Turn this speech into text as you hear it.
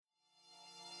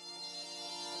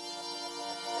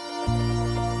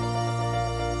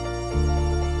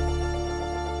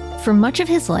For much of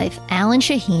his life, Alan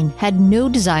Shaheen had no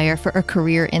desire for a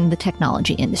career in the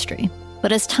technology industry.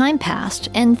 But as time passed,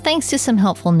 and thanks to some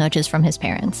helpful nudges from his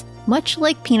parents, much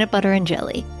like peanut butter and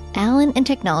jelly, Alan and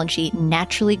technology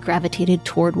naturally gravitated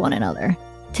toward one another.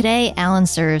 Today, Alan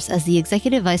serves as the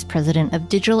Executive Vice President of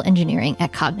Digital Engineering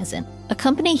at Cognizant, a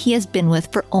company he has been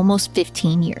with for almost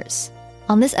 15 years.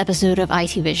 On this episode of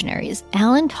IT Visionaries,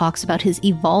 Alan talks about his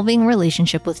evolving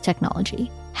relationship with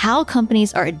technology, how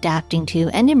companies are adapting to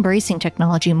and embracing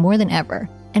technology more than ever,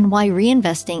 and why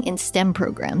reinvesting in STEM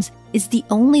programs is the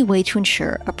only way to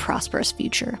ensure a prosperous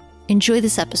future. Enjoy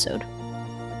this episode.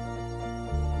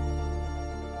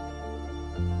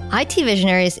 IT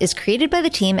Visionaries is created by the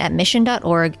team at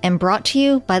Mission.org and brought to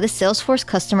you by the Salesforce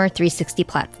Customer 360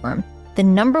 platform, the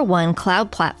 #1 cloud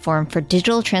platform for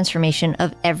digital transformation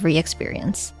of every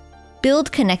experience.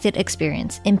 Build connected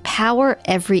experience, empower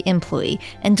every employee,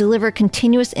 and deliver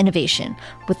continuous innovation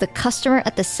with the customer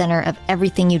at the center of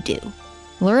everything you do.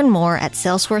 Learn more at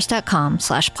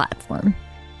salesforce.com/platform.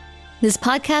 This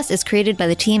podcast is created by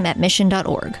the team at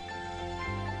Mission.org.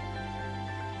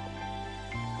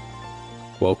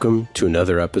 Welcome to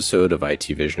another episode of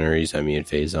IT Visionaries. I'm Ian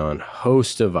Faison,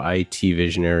 host of IT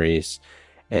Visionaries.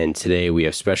 And today we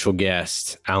have special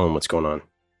guest, Alan. What's going on?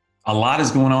 A lot is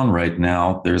going on right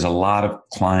now. There's a lot of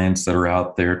clients that are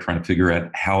out there trying to figure out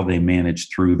how they manage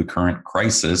through the current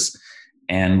crisis.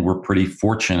 And we're pretty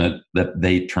fortunate that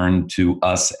they turned to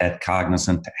us at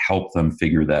Cognizant to help them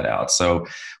figure that out. So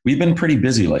we've been pretty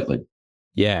busy lately.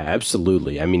 Yeah,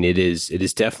 absolutely. I mean, it is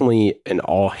definitely an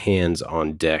all hands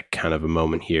on deck kind of a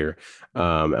moment here.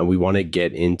 And we want to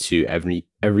get into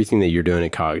everything that you're doing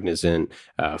at Cognizant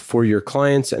for your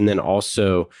clients, and then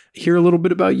also hear a little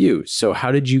bit about you. So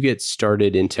how did you get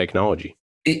started in technology?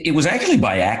 It was actually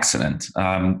by accident.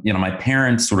 My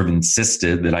parents sort of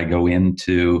insisted that I go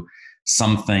into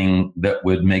something that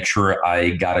would make sure I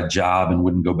got a job and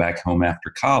wouldn't go back home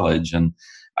after college. And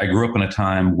I grew up in a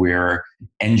time where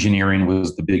engineering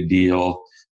was the big deal.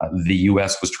 The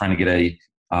U.S. was trying to get a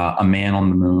man on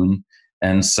the moon.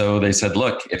 And so they said,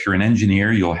 look, if you're an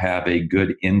engineer, you'll have a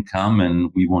good income and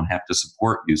we won't have to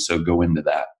support you. So go into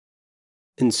that.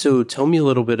 And so tell me a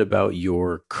little bit about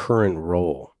your current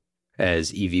role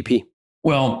as EVP.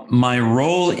 Well, my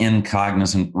role in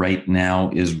Cognizant right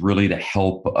now is really to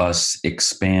help us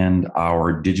expand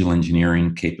our digital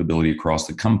engineering capability across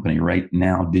the company. Right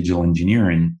now, digital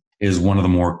engineering is one of the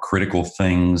more critical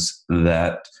things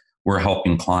that we're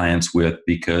helping clients with,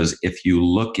 because if you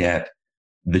look at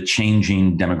the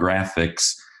changing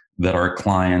demographics that our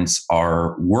clients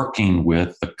are working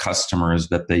with, the customers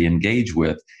that they engage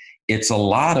with, it's a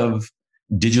lot of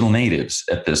digital natives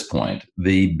at this point.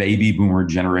 The baby boomer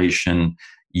generation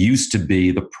used to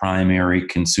be the primary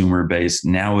consumer base.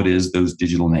 Now it is those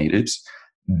digital natives.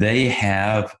 They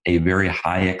have a very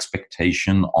high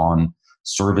expectation on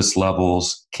service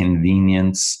levels,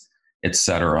 convenience,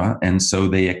 etc. And so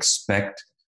they expect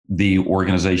the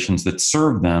organizations that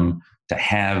serve them to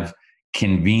have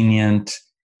convenient,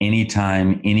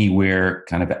 anytime, anywhere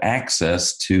kind of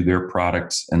access to their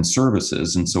products and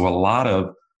services. And so a lot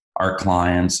of our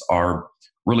clients are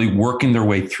really working their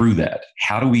way through that.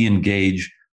 How do we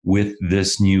engage with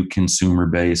this new consumer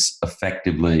base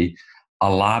effectively? A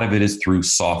lot of it is through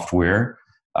software.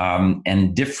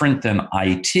 And different than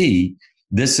IT,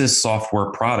 this is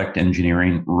software product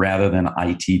engineering rather than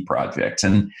IT projects.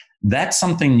 And that's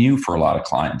something new for a lot of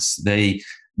clients. They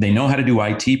know how to do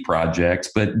IT projects,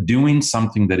 but doing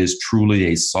something that is truly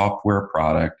a software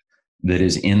product that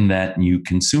is in that new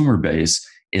consumer base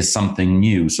is something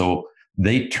new. So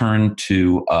they turn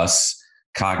to us,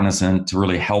 Cognizant, to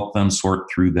really help them sort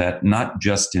through that, not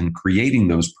just in creating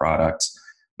those products,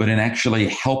 but in actually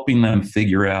helping them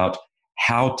figure out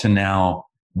how to now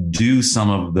do some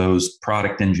of those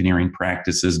product engineering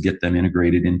practices, get them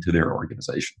integrated into their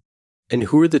organization. And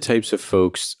who are the types of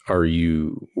folks are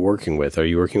you working with? Are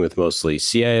you working with mostly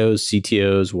CIOs,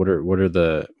 CTOs? What are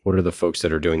the folks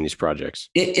that are doing these projects?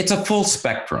 It's a full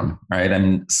spectrum, right?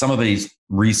 And some of these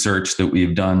research that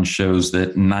we've done shows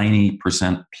that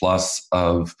 90% plus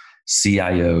of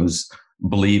CIOs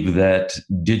believe that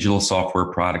digital software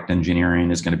product engineering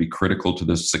is going to be critical to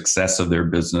the success of their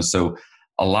business. So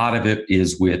a lot of it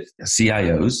is with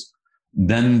CIOs.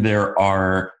 Then there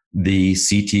are the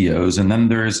CTOs, and then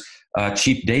there's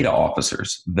chief data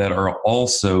officers that are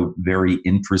also very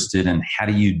interested in how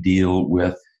do you deal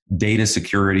with data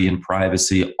security and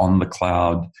privacy on the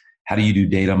cloud? How do you do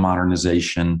data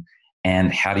modernization?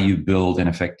 And how do you build an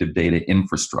effective data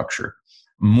infrastructure?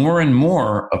 More and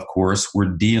more, of course,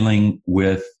 we're dealing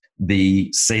with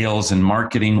the sales and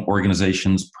marketing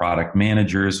organizations, product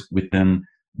managers within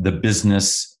the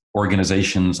business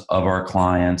organizations of our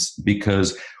clients,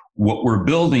 because what we're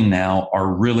building now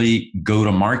are really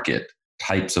go-to-market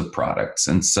types of products.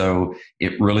 And so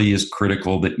it really is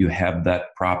critical that you have that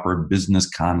proper business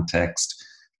context,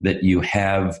 that you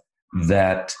have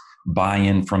that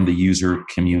buy-in from the user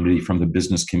community, from the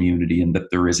business community, and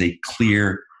that there is a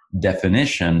clear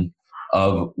definition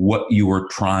of what you are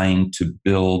trying to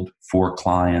build for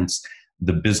clients,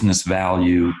 the business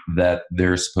value that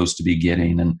they're supposed to be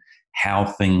getting, and how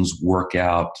things work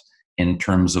out in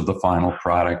terms of the final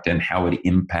product and how it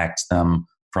impacts them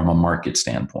from a market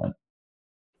standpoint.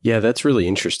 Yeah, that's really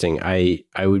interesting. I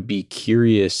would be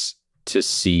curious to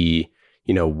see,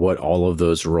 what all of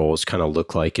those roles kind of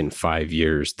look like in 5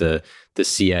 years. The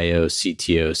CIO,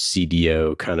 CTO,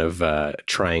 CDO kind of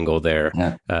triangle there,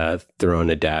 throw in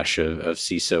a dash of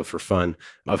CISO for fun,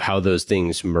 of how those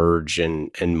things merge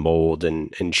and mold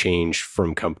and change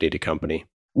from company to company.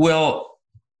 Well,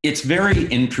 it's very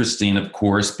interesting, of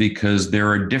course, because there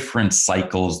are different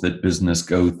cycles that business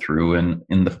go through. And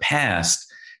in the past,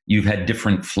 you've had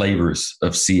different flavors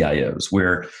of CIOs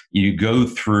where you go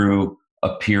through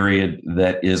a period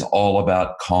that is all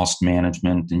about cost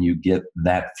management and you get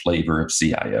that flavor of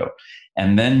CIO.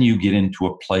 And then you get into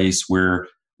a place where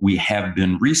we have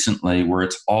been recently where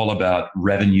it's all about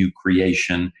revenue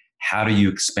creation. How do you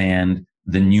expand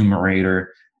the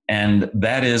numerator? And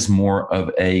that is more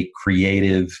of a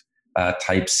creative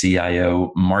type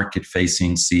CIO,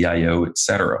 market-facing CIO, et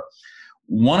cetera.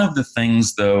 One of the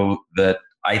things, though, that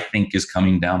I think is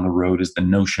coming down the road is the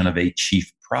notion of a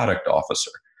chief product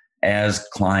officer. As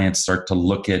clients start to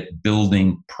look at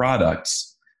building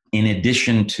products in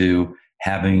addition to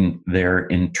having their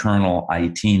internal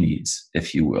IT needs,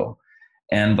 if you will.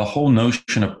 And the whole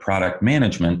notion of product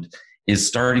management is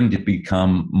starting to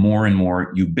become more and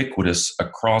more ubiquitous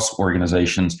across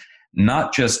organizations,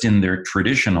 not just in their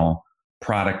traditional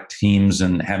product teams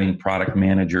and having product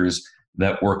managers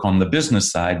that work on the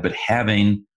business side, but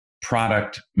having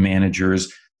product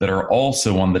managers that are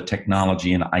also on the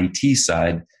technology and IT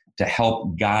side to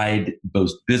help guide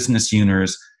both business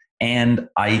users and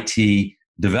IT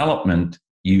development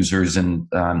users and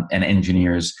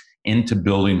engineers into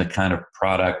building the kind of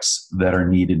products that are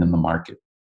needed in the market.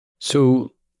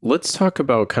 So let's talk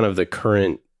about kind of the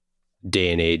current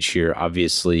day and age here,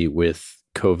 obviously with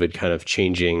COVID kind of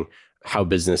changing how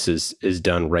business is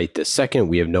done right this second.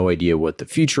 We have no idea what the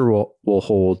future will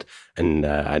hold. And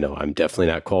I know I'm definitely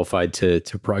not qualified to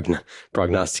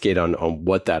prognosticate on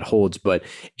what that holds, but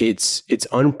it's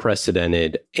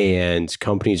unprecedented and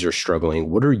companies are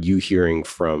struggling. What are you hearing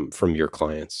from your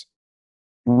clients?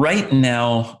 Right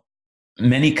now,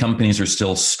 many companies are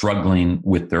still struggling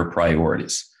with their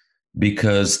priorities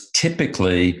because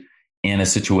typically in a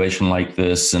situation like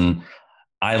this, and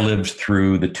I lived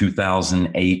through the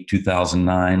 2008,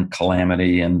 2009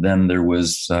 calamity, and then there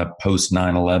was post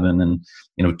 9/11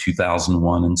 and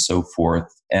 2001 and so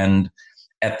forth. And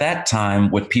at that time,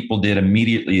 what people did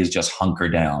immediately is just hunker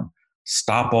down,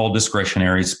 stop all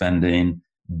discretionary spending,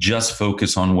 just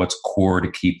focus on what's core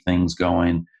to keep things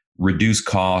going, reduce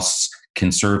costs,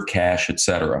 conserve cash, et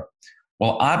cetera.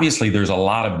 Well, obviously, there's a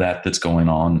lot of that that's going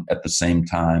on at the same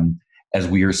time as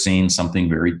we are seeing something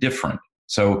very different.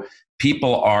 So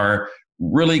people are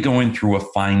really going through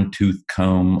a fine-tooth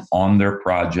comb on their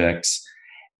projects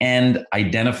and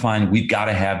identifying we've got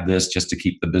to have this just to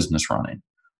keep the business running.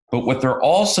 But what they're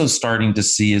also starting to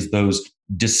see is those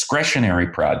discretionary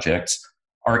projects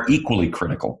are equally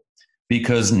critical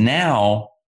because now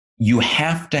you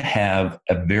have to have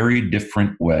a very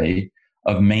different way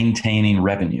of maintaining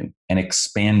revenue and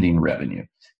expanding revenue.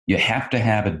 You have to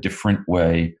have a different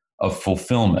way of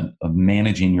fulfillment, of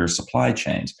managing your supply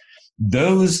chains.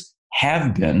 Those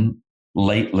have been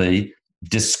lately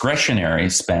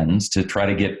discretionary spends to try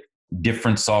to get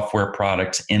different software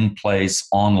products in place,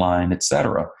 online, et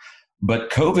cetera.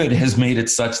 But COVID has made it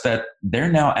such that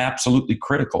they're now absolutely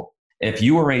critical. If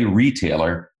you are a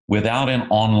retailer without an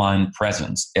online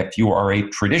presence, if you are a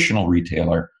traditional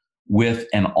retailer with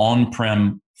an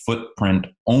on-prem footprint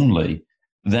only,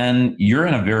 then you're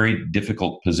in a very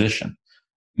difficult position.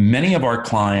 Many of our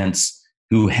clients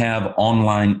who have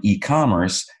online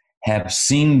e-commerce have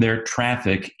seen their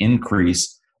traffic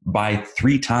increase by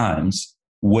 3 times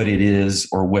what it is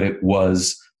or what it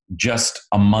was just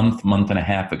a month and a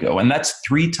half ago. And that's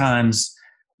 3 times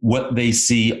what they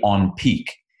see on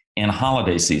peak in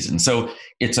holiday season. So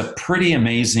it's a pretty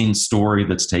amazing story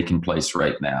that's taking place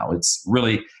right now. It's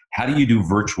really, how do you do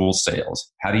virtual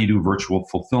sales? How do you do virtual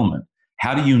fulfillment?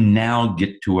 How do you now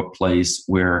get to a place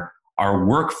where our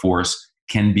workforce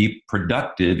can be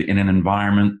productive in an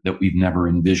environment that we've never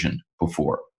envisioned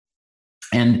before?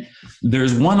 And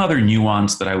there's one other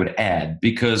nuance that I would add,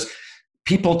 because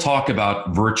people talk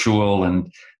about virtual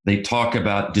and they talk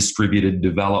about distributed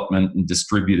development and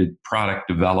distributed product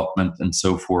development and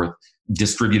so forth,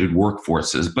 distributed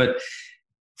workforces. But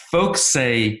folks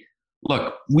say,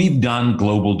 look, we've done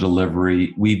global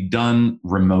delivery, we've done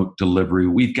remote delivery,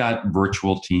 we've got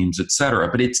virtual teams, et cetera.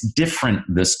 But it's different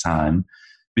this time,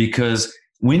 because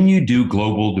when you do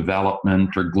global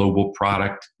development or global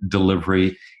product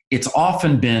delivery, it's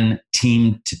often been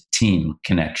team-to-team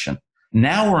connection.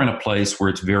 Now we're in a place where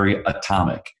it's very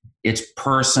atomic. It's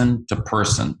person to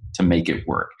person to make it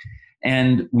work.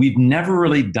 And we've never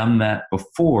really done that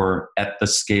before at the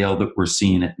scale that we're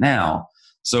seeing it now.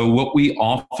 So what we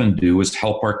often do is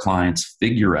help our clients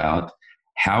figure out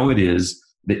how it is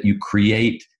that you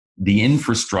create the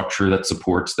infrastructure that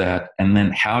supports that, and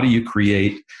then how do you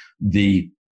create the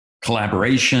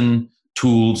collaboration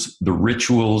tools, the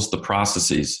rituals, the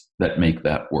processes that make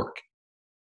that work.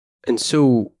 And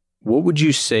so what would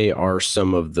you say are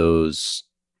some of those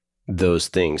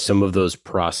things, some of those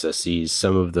processes,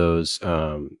 some of those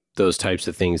types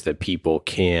of things that people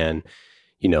can,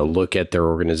 look at their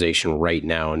organization right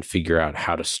now and figure out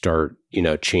how to start,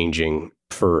 changing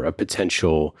for a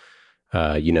potential,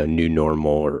 new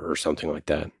normal or something like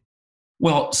that?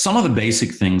 Well, some of the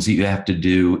basic things that you have to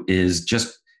do is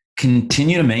just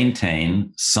continue to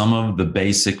maintain some of the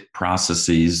basic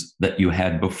processes that you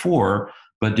had before,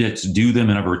 but just do them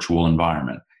in a virtual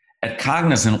environment. At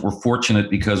Cognizant, we're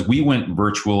fortunate because we went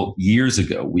virtual years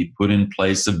ago. We put in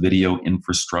place a video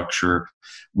infrastructure.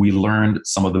 We learned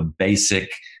some of the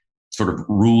basic sort of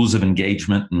rules of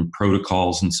engagement and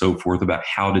protocols and so forth about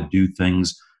how to do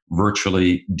things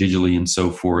virtually, digitally, and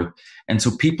so forth. And so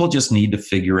people just need to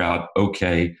figure out,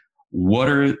 okay, what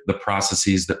are the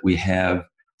processes that we have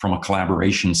from a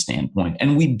collaboration standpoint?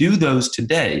 And we do those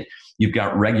today. You've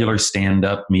got regular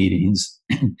stand-up meetings.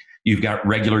 You've got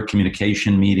regular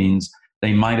communication meetings.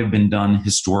 They might have been done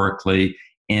historically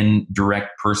in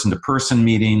direct person-to-person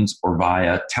meetings or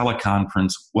via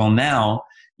teleconference. Well, now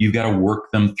you've got to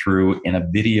work them through in a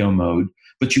video mode,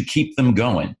 but you keep them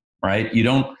going, right? You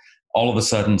don't all of a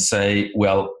sudden say,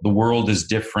 well, the world is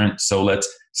different, so let's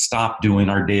stop doing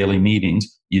our daily meetings.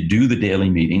 You do the daily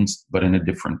meetings, but in a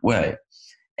different way.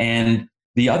 And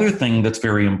the other thing that's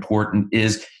very important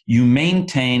is you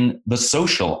maintain the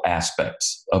social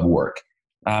aspects of work.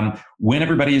 When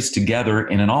everybody is together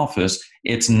in an office,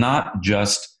 it's not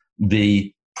just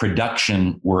the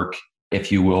production work,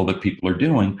 if you will, that people are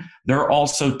doing. They're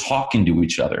also talking to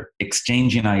each other,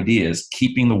 exchanging ideas,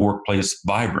 keeping the workplace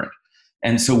vibrant.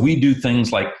 And so we do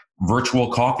things like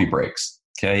virtual coffee breaks,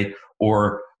 okay,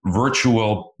 or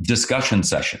virtual discussion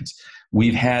sessions.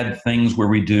 We've had things where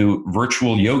we do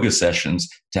virtual yoga sessions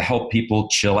to help people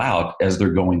chill out as they're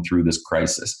going through this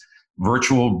crisis.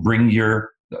 Virtual bring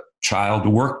your child to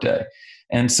work day.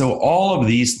 And so all of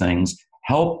these things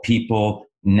help people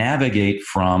navigate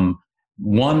from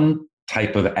one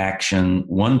type of action,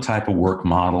 one type of work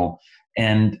model,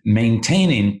 and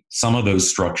maintaining some of those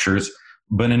structures,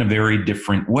 but in a very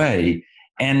different way,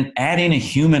 and adding a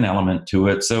human element to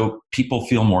it so people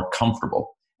feel more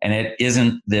comfortable. And it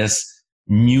isn't this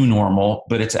new normal,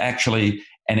 but it's actually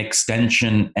an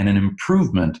extension and an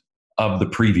improvement of the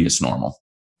previous normal.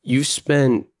 You've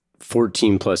spent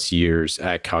 14 plus years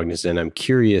at Cognizant. I'm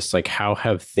curious, how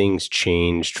have things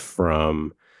changed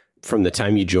from the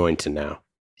time you joined to now?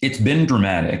 It's been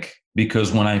dramatic,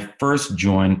 because when I first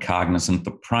joined Cognizant,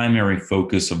 the primary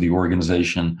focus of the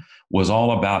organization was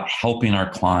all about helping our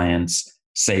clients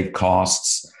save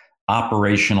costs,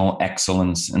 operational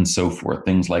excellence, and so forth,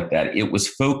 things like that. It was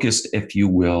focused, if you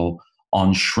will,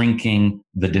 on shrinking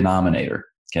the denominator,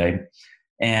 okay?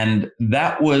 And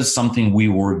that was something we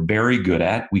were very good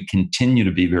at. We continue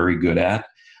to be very good at,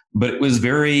 but it was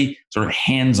very sort of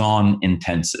hands-on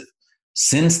intensive.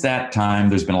 Since that time,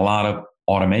 there's been a lot of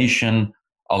automation,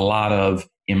 a lot of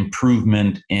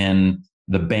improvement in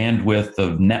the bandwidth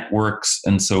of networks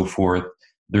and so forth.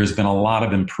 There's been a lot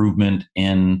of improvement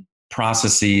in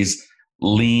processes,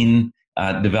 lean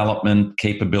development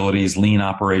capabilities, lean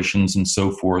operations, and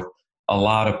so forth. A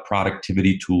lot of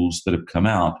productivity tools that have come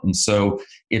out. And so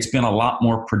it's been a lot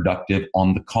more productive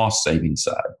on the cost saving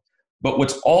side. But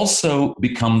what's also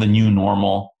become the new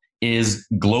normal is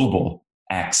global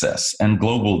access and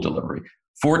global delivery.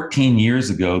 14 years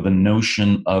ago, the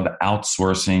notion of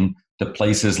outsourcing to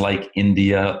places like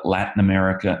India, Latin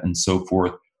America, and so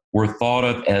forth were thought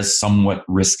of as somewhat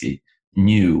risky,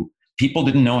 new. People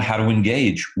didn't know how to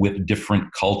engage with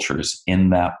different cultures in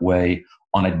that way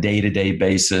on a day-to-day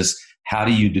basis. How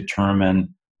do you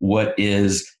determine what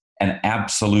is an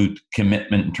absolute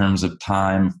commitment in terms of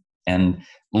time and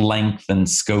length and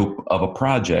scope of a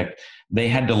project. They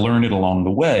had to learn it along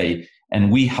the way,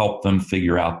 and we helped them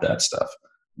figure out that stuff.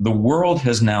 The world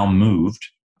has now moved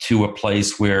to a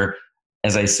place where,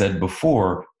 as I said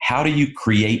before, how do you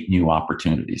create new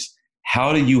opportunities?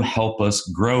 How do you help us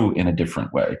grow in a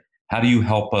different way? How do you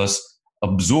help us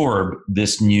absorb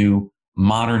this new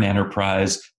modern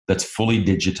enterprise that's fully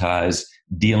digitized,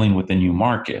 dealing with a new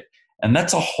market? And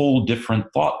that's a whole different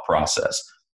thought process.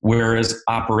 Whereas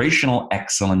operational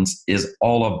excellence is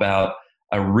all about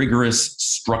a rigorous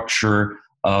structure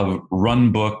of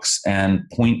run books and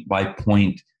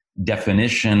point-by-point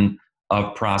definition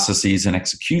of processes and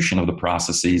execution of the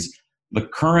processes. The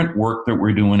current work that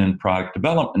we're doing in product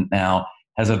development now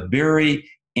has a very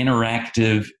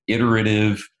interactive,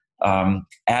 iterative,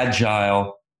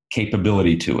 agile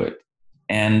capability to it.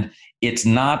 And it's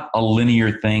not a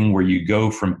linear thing where you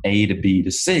go from A to B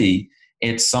to C.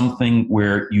 It's something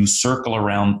where you circle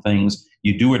around things,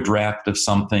 you do a draft of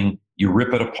something, you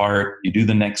rip it apart, you do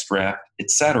the next draft,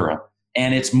 etc.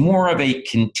 And it's more of a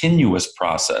continuous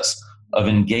process of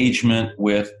engagement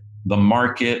with the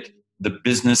market, the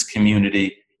business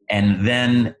community, and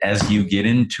then as you get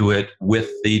into it with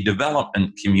the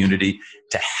development community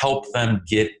to help them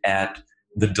get at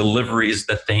the deliveries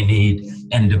that they need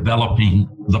and developing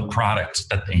the products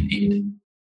that they need.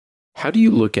 How do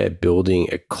you look at building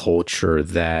a culture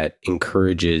that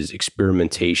encourages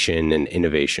experimentation and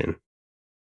innovation?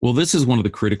 Well, this is one of the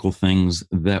critical things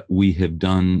that we have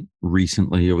done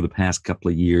recently over the past couple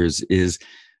of years is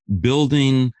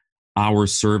building our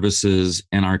services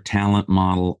and our talent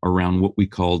model around what we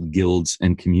call guilds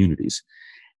and communities.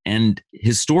 And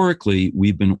historically,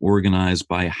 we've been organized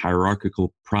by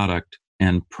hierarchical product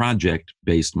and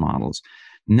project-based models.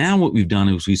 Now what we've done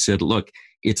is we said, look,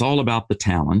 it's all about the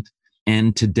talent.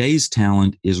 And today's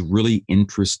talent is really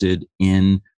interested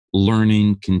in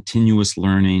learning, continuous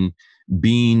learning,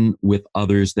 being with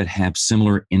others that have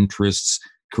similar interests,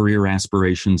 career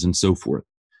aspirations, and so forth.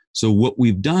 So what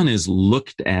we've done is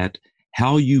looked at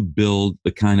how you build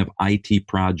the kind of IT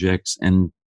projects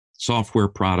and software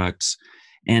products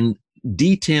and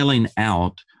detailing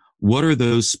out what are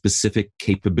those specific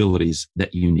capabilities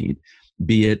that you need,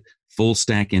 be it full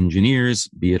stack engineers,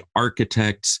 be it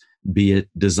architects, be it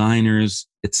designers,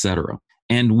 etc.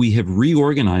 And we have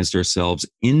reorganized ourselves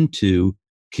into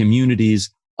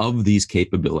communities of these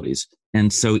capabilities.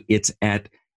 And so it's at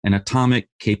an atomic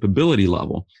capability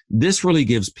level. This really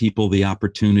gives people the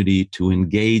opportunity to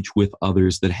engage with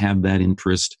others that have that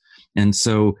interest. And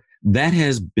so that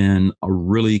has been a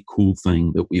really cool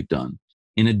thing that we've done.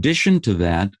 In addition to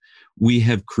that, we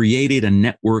have created a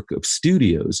network of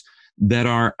studios that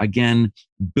are, again,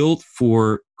 built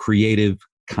for creative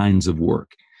kinds of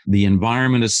work. The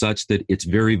environment is such that it's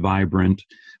very vibrant.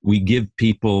 We give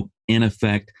people, in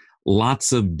effect,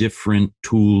 lots of different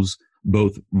tools,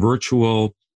 both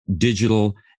virtual,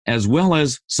 digital, as well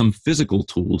as some physical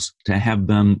tools to have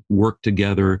them work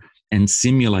together and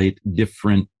simulate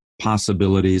different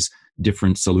possibilities,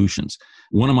 different solutions.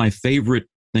 One of my favorite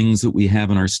things that we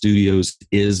have in our studios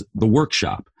is the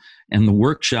workshop. And the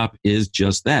workshop is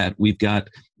just that. We've got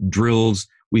drills,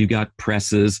 we've got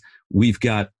presses, we've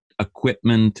got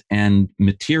equipment and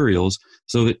materials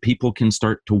so that people can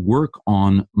start to work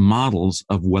on models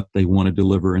of what they want to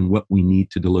deliver and what we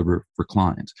need to deliver for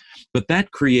clients. But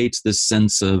that creates this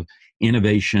sense of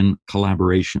innovation,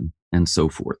 collaboration, and so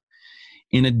forth.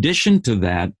 In addition to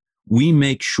that, we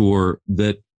make sure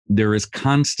that there is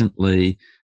constantly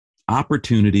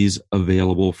opportunities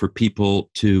available for people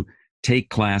to take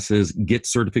classes, get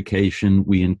certification.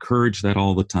 We encourage that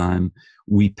all the time.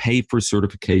 We pay for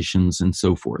certifications and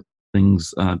so forth,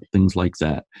 things like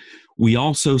that. We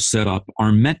also set up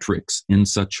our metrics in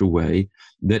such a way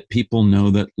that people know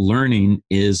that learning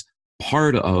is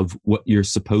part of what you're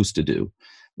supposed to do,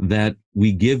 that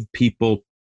we give people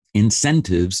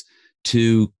incentives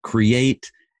to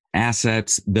create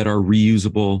assets that are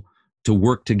reusable, to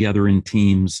work together in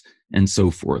teams, and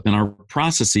so forth. And our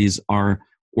processes are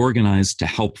organized to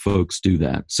help folks do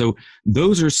that. So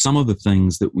those are some of the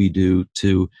things that we do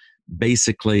to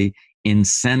basically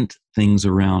incent things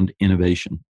around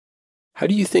innovation. How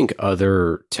do you think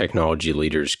other technology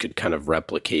leaders could kind of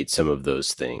replicate some of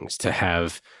those things to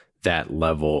have that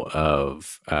level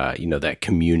of, that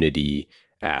community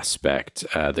aspect,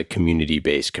 the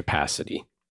community-based capacity?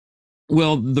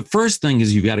 Well, the first thing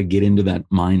is you got to get into that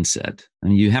mindset.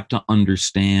 And you have to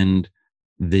understand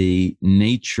the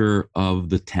nature of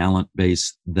the talent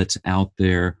base that's out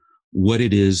there, what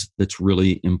it is that's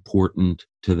really important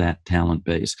to that talent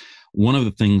base. One of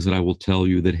the things that I will tell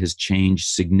you that has changed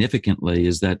significantly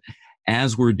is that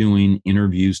as we're doing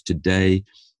interviews today,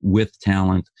 with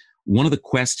talent, one of the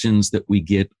questions that we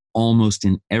get almost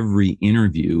in every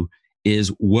interview is,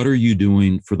 what are you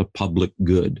doing for the public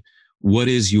good? What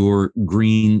is your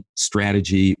green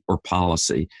strategy or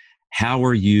policy? How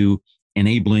are you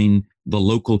enabling the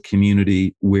local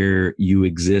community where you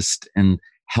exist and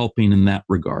helping in that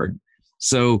regard?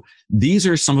 So these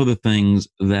are some of the things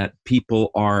that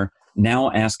people are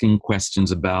now asking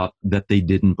questions about that they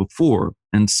didn't before.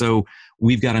 And so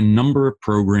we've got a number of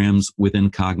programs within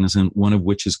Cognizant, one of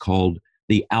which is called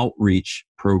the Outreach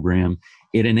Program.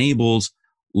 It enables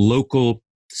local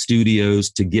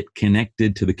studios to get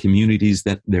connected to the communities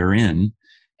that they're in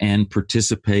and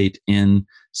participate in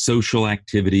social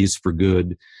activities for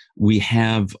good. We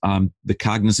have the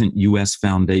Cognizant US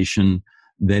Foundation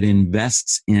that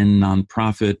invests in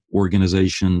nonprofit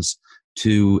organizations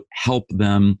to help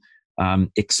them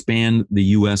expand the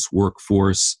U.S.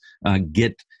 workforce,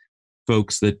 get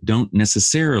folks that don't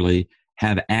necessarily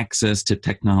have access to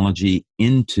technology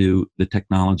into the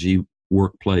technology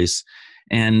workplace.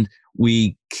 And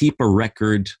we keep a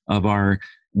record of our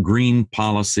green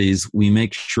policies. We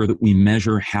make sure that we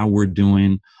measure how we're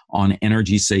doing on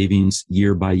energy savings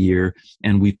year by year,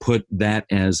 and we put that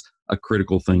as a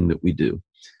critical thing that we do.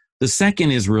 The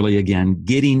second is really, again,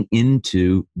 getting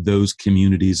into those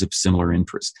communities of similar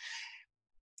interest.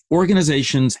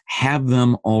 Organizations have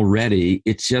them already.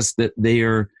 It's just that they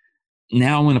are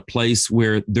now in a place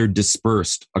where they're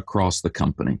dispersed across the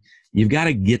company. You've got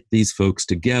to get these folks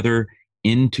together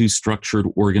into structured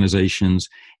organizations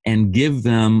and give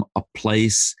them a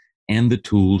place and the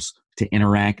tools to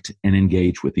interact and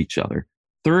engage with each other.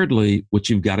 Thirdly, what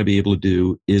you've got to be able to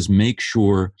do is make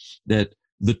sure that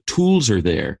the tools are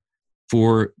there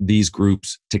for these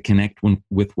groups to connect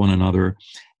with one another.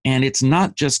 And it's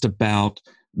not just about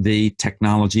the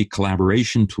technology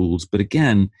collaboration tools, but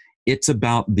again, it's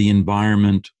about the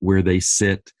environment where they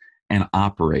sit and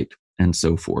operate and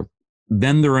so forth.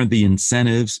 Then there are the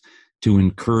incentives to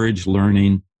encourage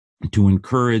learning, to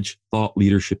encourage thought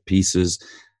leadership pieces,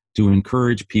 to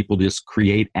encourage people to just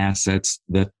create assets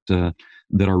that are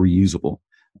reusable.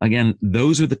 Again,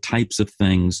 those are the types of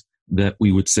things that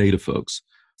we would say to folks.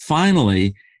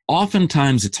 Finally,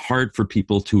 oftentimes it's hard for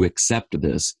people to accept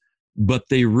this, but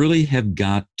they really have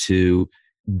got to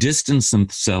distance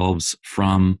themselves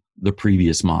from the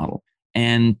previous model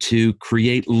and to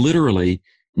create literally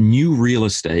new real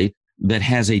estate that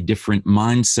has a different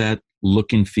mindset,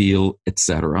 look and feel,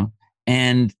 etc.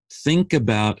 And think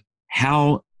about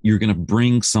how you're going to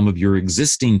bring some of your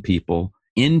existing people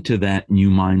into that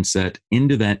new mindset,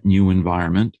 into that new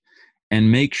environment,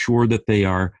 and make sure that they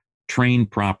are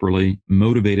trained properly,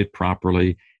 motivated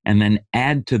properly, and then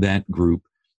add to that group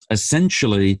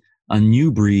essentially a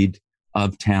new breed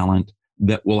of talent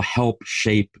that will help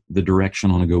shape the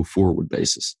direction on a go-forward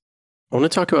basis. I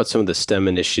want to talk about some of the STEM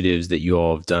initiatives that you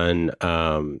all have done.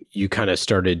 You kind of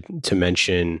started to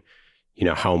mention,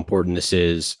 how important this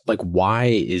is. Like, why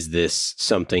is this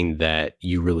something that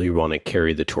you really want to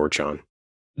carry the torch on?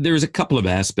 There's a couple of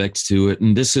aspects to it,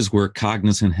 and this is where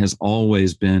Cognizant has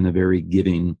always been a very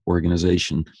giving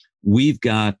organization. We've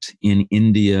got in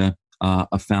India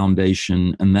a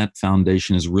foundation, and that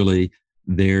foundation is really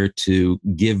there to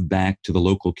give back to the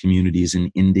local communities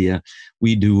in India.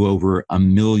 We do over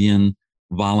 1 million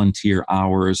volunteer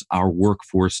hours, our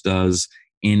workforce does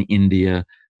in India,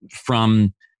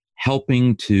 from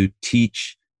helping to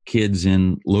teach kids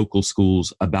in local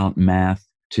schools about math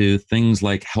to things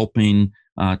like helping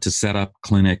to set up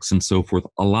clinics and so forth.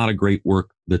 A lot of great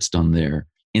work that's done there.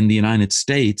 In the United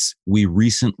States, we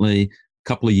recently, a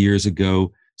couple of years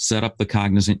ago, set up the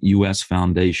Cognizant US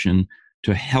Foundation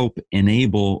to help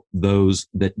enable those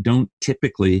that don't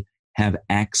typically have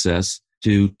access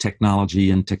to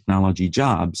technology and technology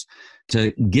jobs,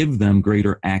 to give them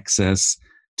greater access,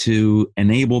 to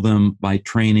enable them by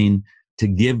training, to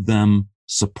give them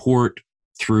support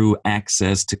through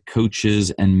access to coaches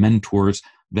and mentors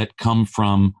that come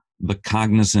from the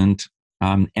Cognizant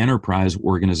enterprise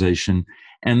organization,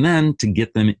 and then to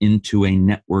get them into a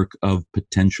network of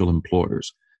potential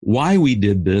employers. Why we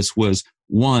did this was,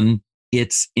 one,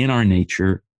 it's in our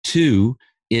nature. Two,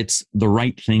 it's the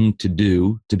right thing to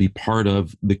do to be part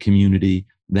of the community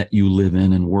that you live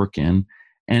in and work in.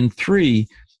 And three,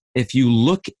 if you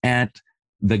look at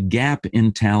the gap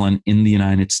in talent in the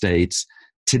United States,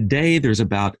 today there's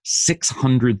about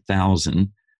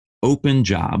 600,000 open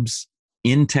jobs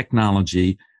in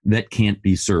technology that can't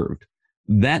be served.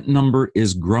 That number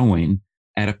is growing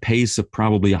at a pace of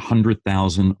probably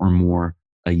 100,000 or more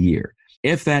a year.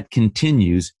 If that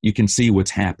continues, you can see what's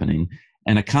happening.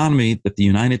 An economy that the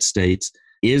United States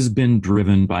has been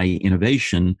driven by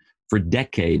innovation for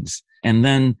decades And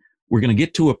then we're going to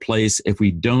get to a place, if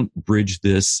we don't bridge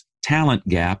this talent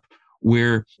gap,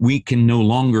 where we can no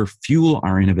longer fuel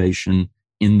our innovation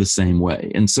in the same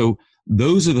way. And so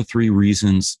those are the three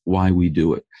reasons why we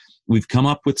do it. We've come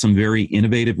up with some very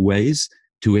innovative ways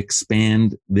to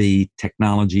expand the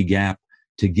technology gap,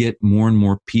 to get more and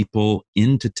more people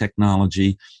into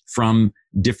technology from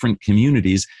different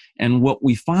communities. And what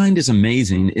we find is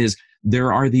amazing is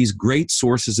there are these great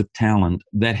sources of talent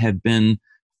that have been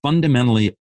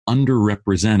fundamentally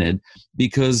underrepresented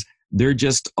because they're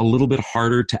just a little bit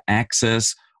harder to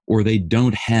access, or they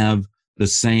don't have the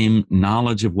same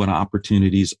knowledge of what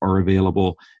opportunities are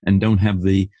available and don't have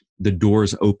the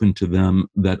doors open to them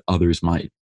that others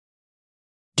might.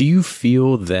 Do you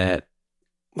feel that,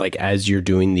 like, as you're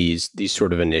doing these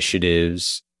sort of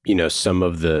initiatives, some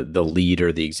of the lead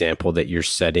or the example that you're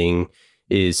setting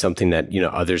is something that,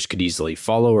 others could easily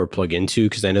follow or plug into?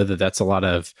 Because I know that that's a lot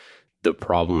of the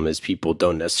problem, is people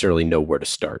don't necessarily know where to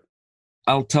start.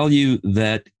 I'll tell you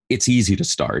that it's easy to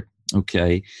start,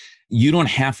 okay? You don't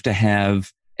have to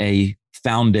have a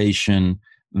foundation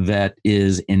that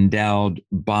is endowed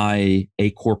by a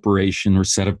corporation or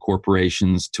set of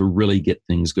corporations to really get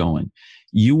things going.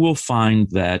 You will find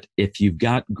that if you've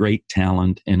got great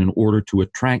talent, and in order to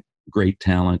attract great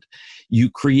talent, you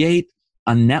create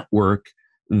a network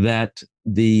that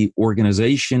the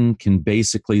organization can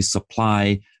basically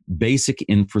supply basic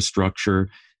infrastructure,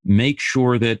 make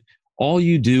sure that all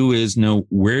you do is know,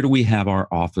 where do we have our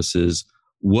offices?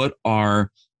 What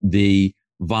are the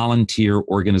volunteer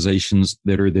organizations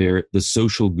that are there, the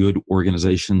social good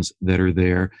organizations that are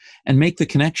there, and make the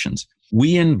connections.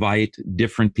 We invite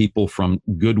different people from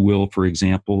Goodwill, for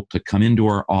example, to come into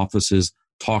our offices,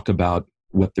 talk about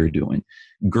what they're doing.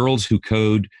 Girls Who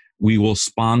Code, we will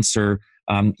sponsor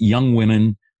young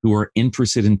women who are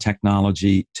interested in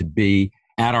technology to be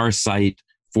at our site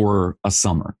for a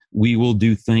summer. We will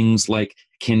do things like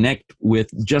connect with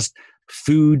just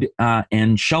food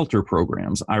and shelter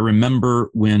programs. I remember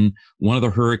when one of the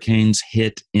hurricanes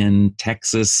hit in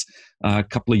Texas a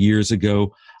couple of years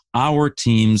ago, our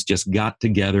teams just got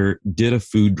together, did a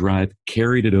food drive,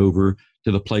 carried it over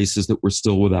to the places that were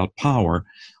still without power.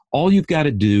 All you've got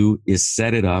to do is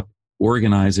set it up,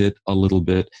 organize it a little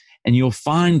bit, and you'll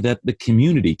find that the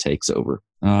community takes over.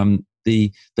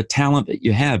 The talent that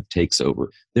you have takes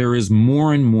over. There is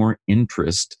more and more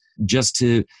interest just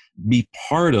to be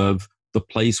part of the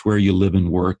place where you live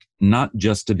and work, not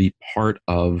just to be part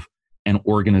of an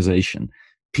organization.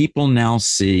 People now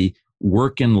see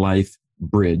work and life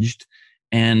bridged,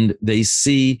 and they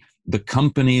see the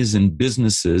companies and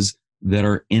businesses that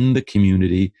are in the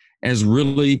community as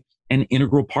really an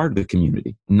integral part of the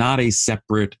community, not a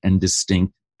separate and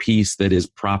distinct piece that is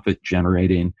profit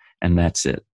generating, and that's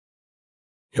it.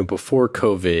 Before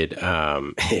COVID,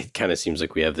 it kind of seems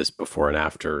like we have this before and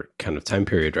after kind of time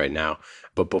period right now.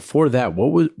 But before that,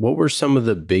 what were some of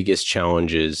the biggest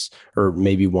challenges, or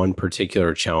maybe one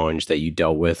particular challenge that you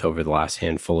dealt with over the last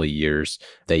handful of years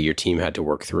that your team had to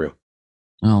work through?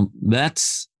 Well,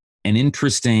 that's an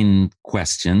interesting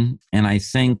question. And I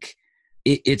think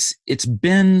it's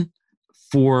been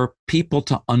for people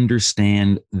to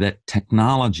understand that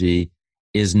technology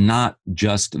is not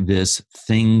just this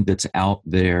thing that's out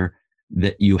there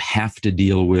that you have to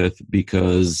deal with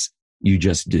because you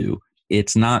just do.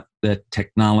 It's not that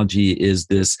technology is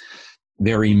this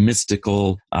very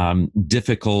mystical,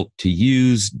 difficult to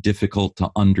use, difficult to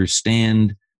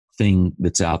understand thing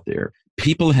that's out there.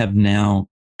 People have now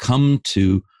come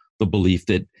to the belief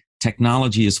that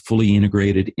technology is fully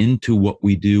integrated into what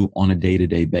we do on a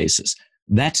day-to-day basis.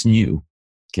 That's new,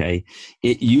 okay?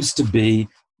 It used to be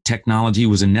technology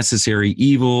was a necessary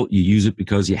evil. You use it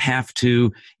because you have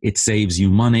to. It saves you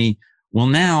money. Well,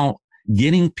 now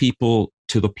getting people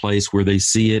to the place where they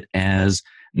see it as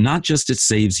not just it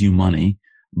saves you money,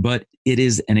 but it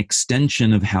is an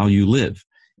extension of how you live.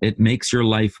 It makes your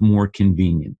life more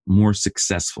convenient, more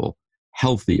successful,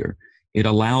 healthier. It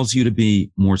allows you to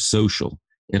be more social.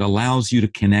 It allows you to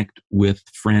connect with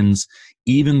friends,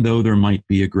 even though there might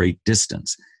be a great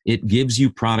distance. It gives you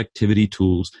productivity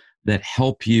tools that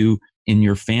help you in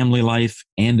your family life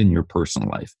and in your personal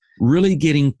life. Really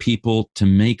getting people to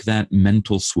make that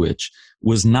mental switch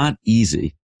was not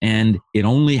easy, and it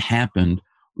only happened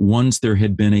once there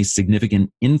had been a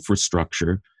significant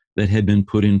infrastructure that had been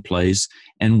put in place,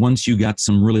 and once you got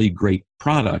some really great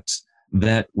products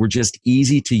that were just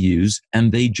easy to use,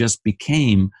 and they just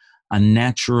became a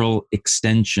natural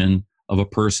extension of a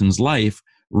person's life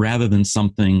rather than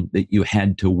something that you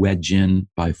had to wedge in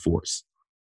by force.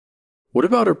 What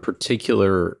about a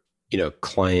particular,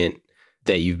 client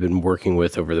that you've been working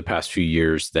with over the past few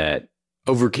years that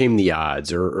overcame the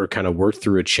odds or kind of worked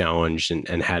through a challenge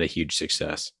and had a huge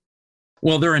success?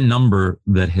 Well, there are a number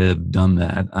that have done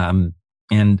that.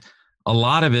 And a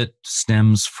lot of it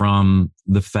stems from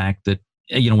the fact that,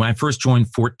 when I first joined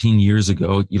 14 years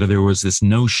ago, there was this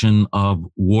notion of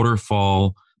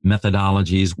waterfall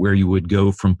methodologies where you would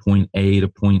go from point A to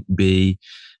point B.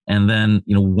 And then,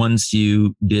 once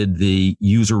you did the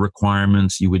user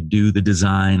requirements, you would do the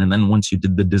design. And then once you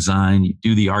did the design, you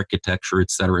do the architecture, et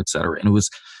cetera, et cetera. And it was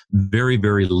very,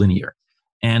 very linear.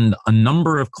 And a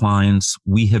number of clients,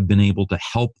 we have been able to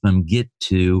help them get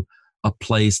to a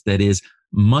place that is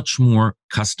much more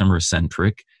customer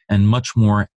centric and much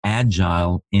more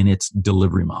agile in its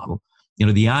delivery model.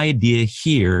 The idea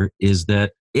here is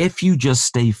that if you just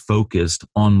stay focused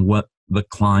on what the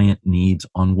client needs,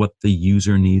 on what the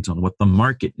user needs, on what the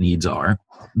market needs are,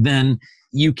 then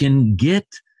you can get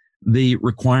the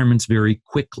requirements very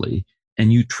quickly,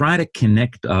 and you try to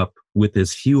connect up with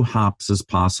as few hops as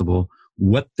possible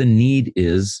what the need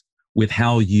is with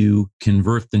how you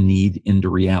convert the need into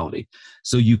reality.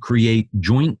 So you create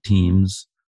joint teams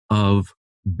of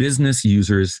business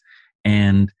users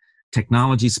and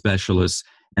technology specialists,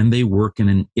 and they work in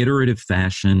an iterative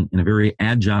fashion, in a very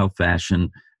agile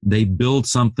fashion. They build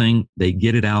something, they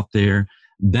get it out there,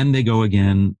 then they go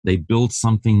again, they build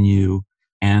something new,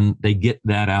 and they get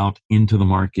that out into the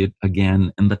market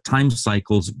again. And the time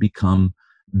cycles become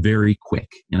very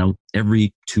quick.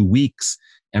 Every 2 weeks,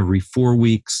 every 4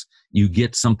 weeks, you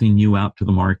get something new out to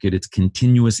the market. It's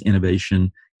continuous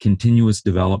innovation, continuous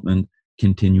development,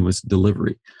 continuous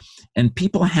delivery. And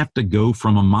people have to go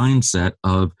from a mindset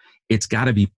of it's got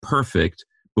to be perfect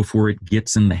before it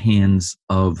gets in the hands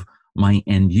of my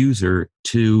end user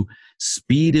to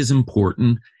speed is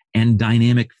important and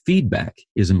dynamic feedback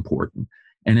is important.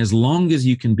 And as long as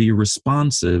you can be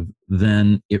responsive,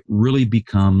 then it really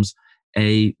becomes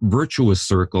a virtuous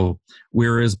circle.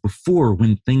 Whereas before,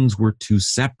 when things were too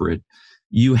separate,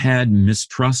 you had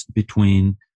mistrust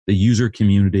between the user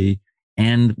community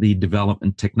and the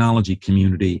development technology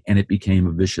community, and it became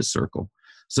a vicious circle.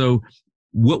 So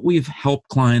what we've helped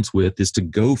clients with is to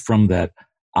go from that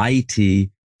IT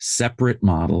separate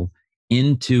model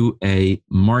into a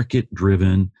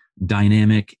market-driven,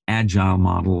 dynamic, agile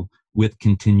model with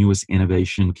continuous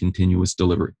innovation, continuous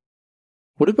delivery.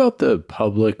 What about the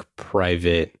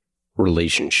public-private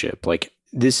relationship? Like,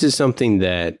 this is something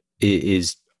that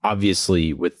is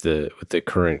obviously with the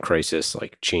current crisis,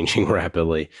 like changing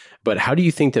rapidly. But how do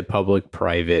you think that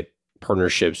public-private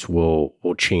partnerships will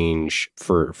change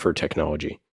for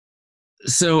technology?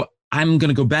 So I'm going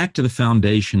to go back to the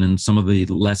foundation and some of the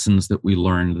lessons that we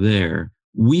learned there.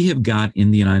 We have got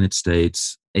in the United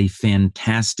States a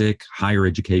fantastic higher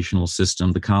educational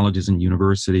system. The colleges and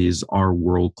universities are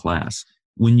world class.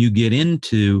 When you get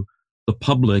into the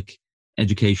public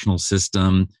educational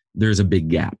system, there's a big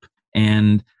gap.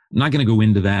 And I'm not going to go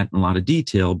into that in a lot of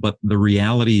detail, but the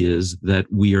reality is that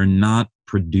we are not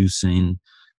producing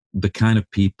the kind of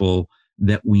people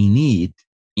that we need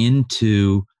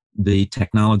into the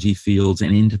technology fields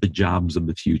and into the jobs of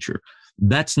the future.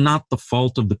 That's not the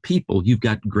fault of the people. You've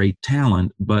got great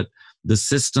talent, but the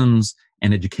systems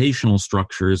and educational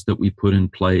structures that we put in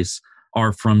place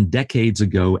are from decades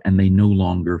ago and they no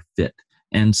longer fit.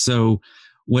 And so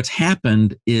what's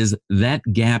happened is that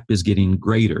gap is getting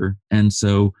greater. And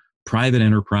so private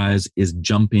enterprise is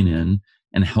jumping in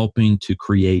and helping to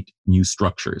create new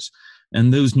structures.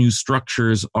 And those new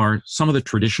structures are some of the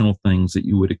traditional things that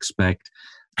you would expect.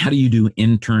 How do you do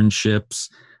internships?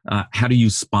 How do you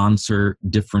sponsor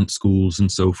different schools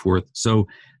and so forth? So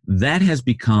that has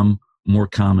become more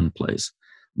commonplace.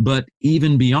 But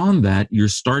even beyond that, you're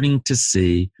starting to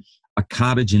see a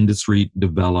cottage industry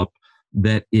develop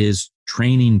that is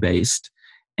training based.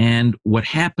 And what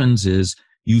happens is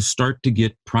you start to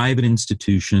get private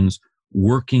institutions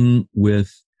working with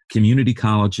community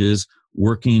colleges,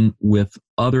 working with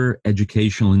other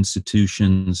educational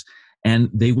institutions, and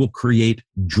they will create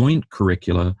joint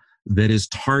curricula that is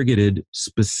targeted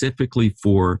specifically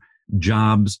for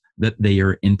jobs that they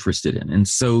are interested in. And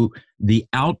so the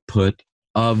output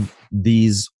of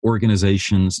these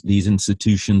organizations, these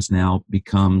institutions now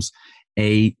becomes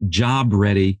a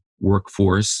job-ready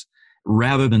workforce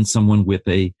rather than someone with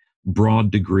a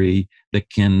broad degree that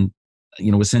can,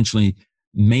 essentially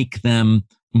make them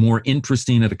more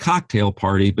interesting at a cocktail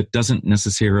party, but doesn't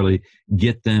necessarily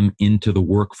get them into the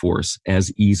workforce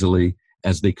as easily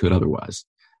as they could otherwise.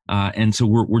 And so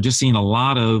we're just seeing a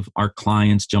lot of our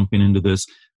clients jumping into this.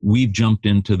 We've jumped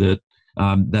into that.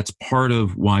 That's part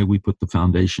of why we put the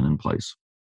foundation in place.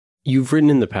 You've written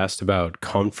in the past about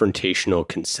confrontational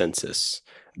consensus.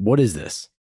 What is this?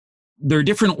 there are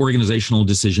different organizational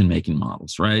decision-making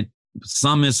models, right?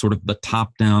 Some is sort of the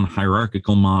top-down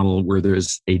hierarchical model where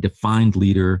there's a defined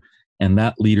leader and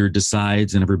that leader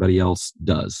decides and everybody else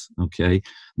does, okay?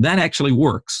 That actually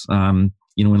works.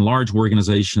 In large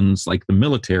organizations like the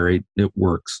military, it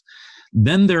works.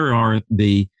 Then there are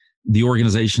the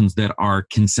organizations that are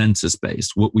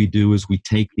consensus-based. What we do is we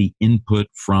take the input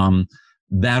from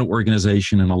that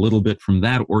organization and a little bit from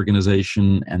that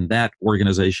organization and that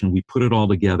organization. We put it all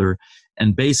together.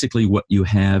 And basically what you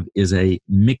have is a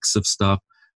mix of stuff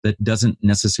that doesn't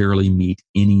necessarily meet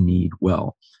any need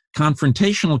well.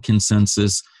 Confrontational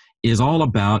consensus is all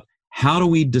about how do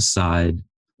we decide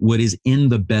what is in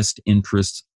the best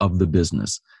interest of the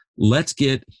business. Let's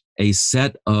get a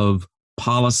set of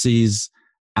policies,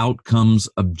 outcomes,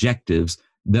 objectives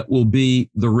that will be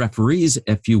the referees,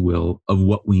 if you will, of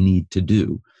what we need to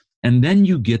do. And then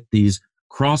you get these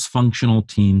cross-functional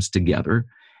teams together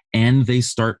and they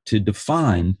start to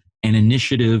define an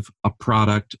initiative, a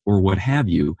product, or what have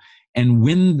you. And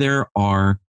when there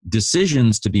are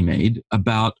decisions to be made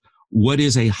about what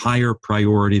is a higher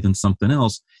priority than something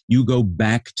else, you go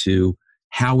back to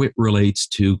how it relates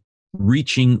to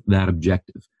reaching that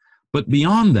objective. But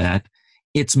beyond that,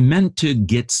 it's meant to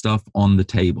get stuff on the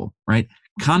table, right?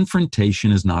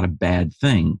 Confrontation is not a bad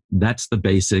thing. That's the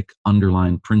basic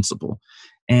underlying principle.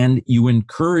 And you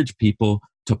encourage people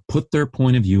to put their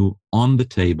point of view on the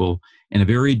table in a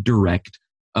very direct,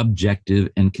 objective,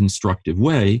 and constructive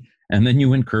way. And then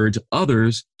you encourage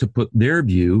others to put their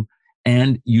view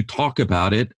and you talk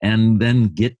about it and then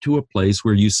get to a place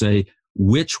where you say,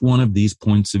 which one of these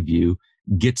points of view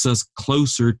gets us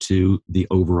closer to the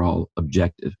overall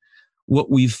objective?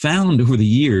 What we've found over the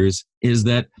years is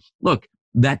that, look,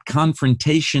 that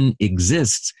confrontation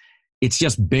exists. It's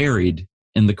just buried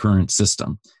in the current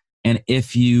system. And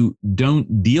if you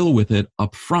don't deal with it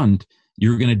up front,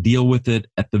 you're going to deal with it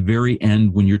at the very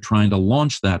end when you're trying to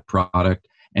launch that product,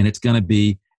 and it's going to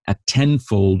be a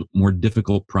tenfold more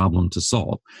difficult problem to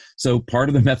solve. So part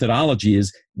of the methodology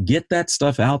is get that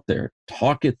stuff out there,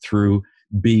 talk it through,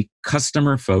 be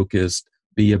customer focused,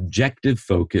 be objective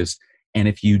focused. And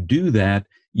if you do that,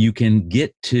 you can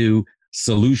get to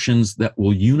solutions that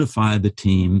will unify the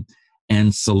team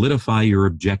and solidify your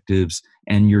objectives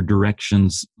and your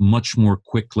directions much more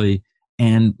quickly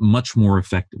and much more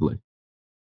effectively.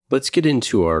 Let's get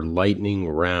into our lightning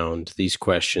round. These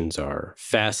questions are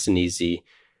fast and easy,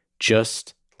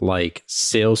 just like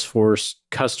Salesforce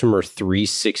Customer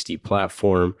 360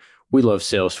 platform. We love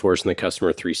Salesforce and the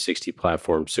Customer 360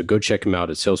 platform. So go check them out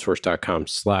at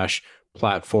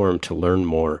salesforce.com/platform to learn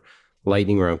more.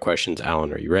 Lightning round questions.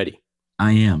 Alan, are you ready?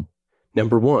 I am.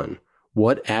 Number 1,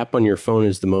 what app on your phone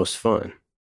is the most fun?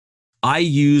 I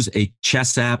use a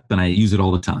chess app and I use it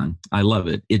all the time. I love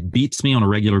it. It beats me on a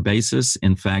regular basis.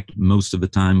 In fact, most of the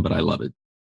time, but I love it.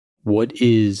 What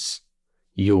is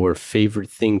your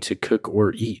favorite thing to cook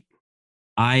or eat?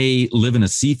 I live in a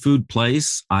seafood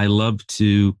place. I love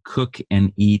to cook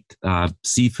and eat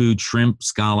seafood, shrimp,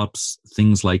 scallops,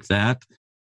 things like that.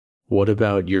 What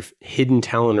about your hidden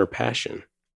talent or passion?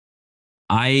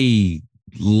 I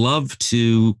love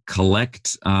to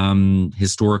collect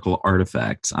historical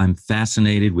artifacts. I'm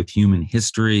fascinated with human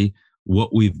history,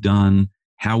 what we've done,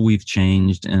 how we've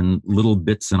changed, and little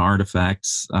bits and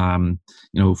artifacts, from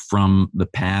the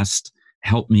past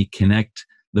help me connect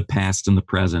the past and the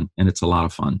present, and it's a lot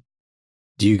of fun.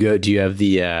 Do you have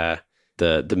the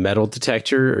metal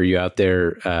detector? Are you out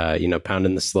there,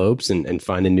 pounding the slopes and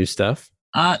finding new stuff?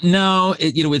 No,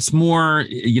 it's more,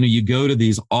 you go to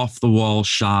these off the wall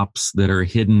shops that are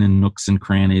hidden in nooks and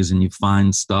crannies and you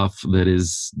find stuff that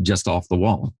is just off the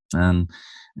wall. And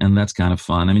that's kind of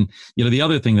fun. I mean, the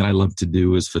other thing that I love to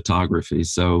do is photography.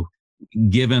 So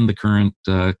given the current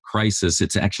crisis,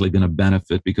 it's actually been a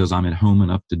benefit because I'm at home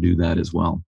enough to do that as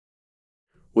well.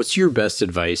 What's your best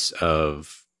advice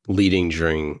of leading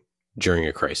during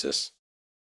a crisis?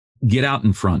 Get out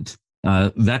in front.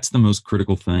 That's the most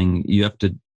critical thing. You have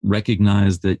to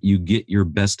recognize that you get your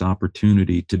best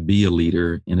opportunity to be a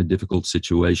leader in a difficult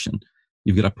situation.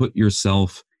 You've got to put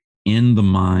yourself in the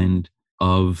mind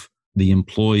of the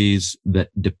employees that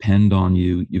depend on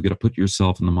you. You've got to put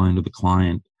yourself in the mind of the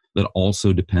client that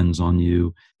also depends on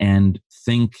you and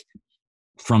think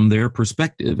from their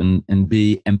perspective and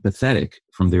be empathetic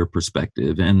from their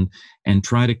perspective and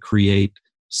try to create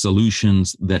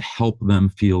solutions that help them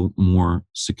feel more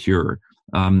secure.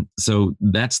 So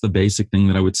that's the basic thing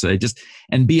that I would say.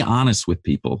 And be honest with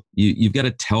people. You've got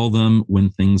to tell them when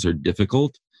things are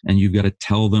difficult, and you've got to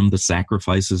tell them the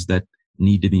sacrifices that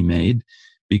need to be made.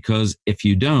 Because if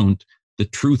you don't, the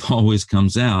truth always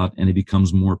comes out and it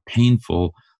becomes more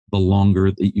painful the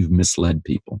longer that you've misled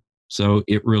people. So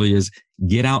it really is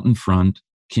get out in front,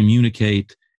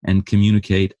 communicate, and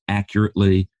communicate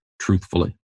accurately,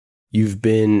 truthfully. You've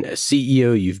been a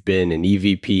CEO, you've been an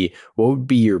EVP. What would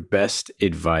be your best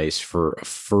advice for a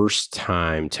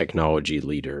first-time technology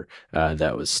leader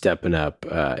that was stepping up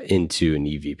into an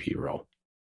EVP role?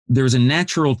 There's a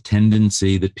natural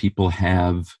tendency that people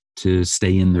have to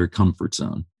stay in their comfort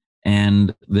zone,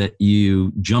 and that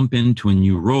you jump into a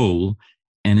new role,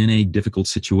 and in a difficult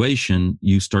situation,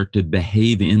 you start to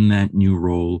behave in that new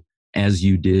role as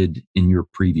you did in your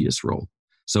previous role.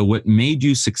 So what made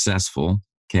you successful,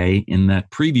 okay, in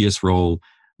that previous role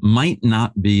might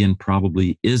not be and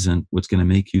probably isn't what's going to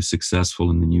make you successful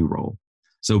in the new role.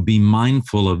 So be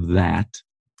mindful of that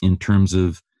in terms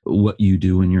of what you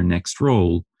do in your next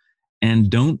role. And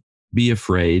don't be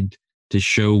afraid to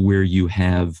show where you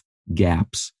have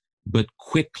gaps, but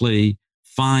quickly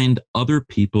find other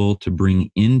people to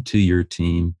bring into your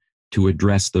team to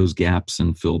address those gaps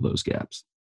and fill those gaps.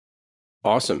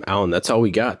 Awesome, Alan. That's all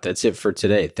we got. That's it for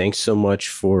today. Thanks so much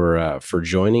for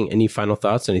joining. Any final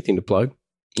thoughts? Anything to plug?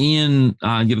 Ian,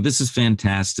 this is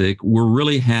fantastic. We're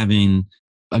really having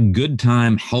a good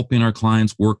time helping our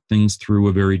clients work things through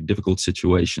a very difficult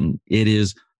situation. It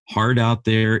is hard out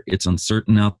there. It's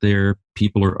uncertain out there.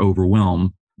 People are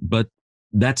overwhelmed, but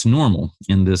that's normal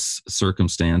in this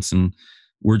circumstance. And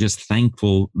we're just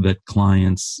thankful that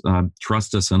clients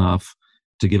trust us enough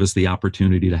to give us the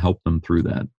opportunity to help them through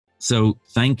that. So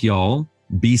thank y'all.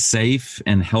 Be safe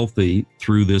and healthy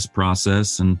through this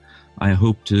process. And I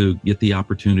hope to get the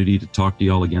opportunity to talk to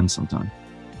y'all again sometime.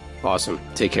 Awesome.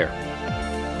 Take care.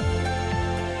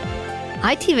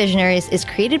 IT Visionaries is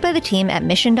created by the team at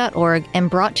mission.org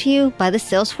and brought to you by the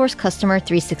Salesforce Customer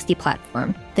 360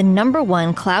 platform, the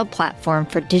 #1 cloud platform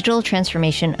for digital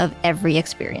transformation of every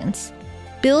experience.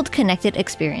 Build connected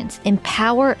experience,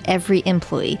 empower every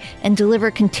employee, and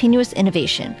deliver continuous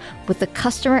innovation with the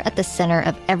customer at the center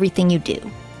of everything you do.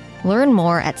 Learn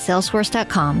more at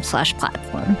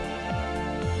salesforce.com/platform.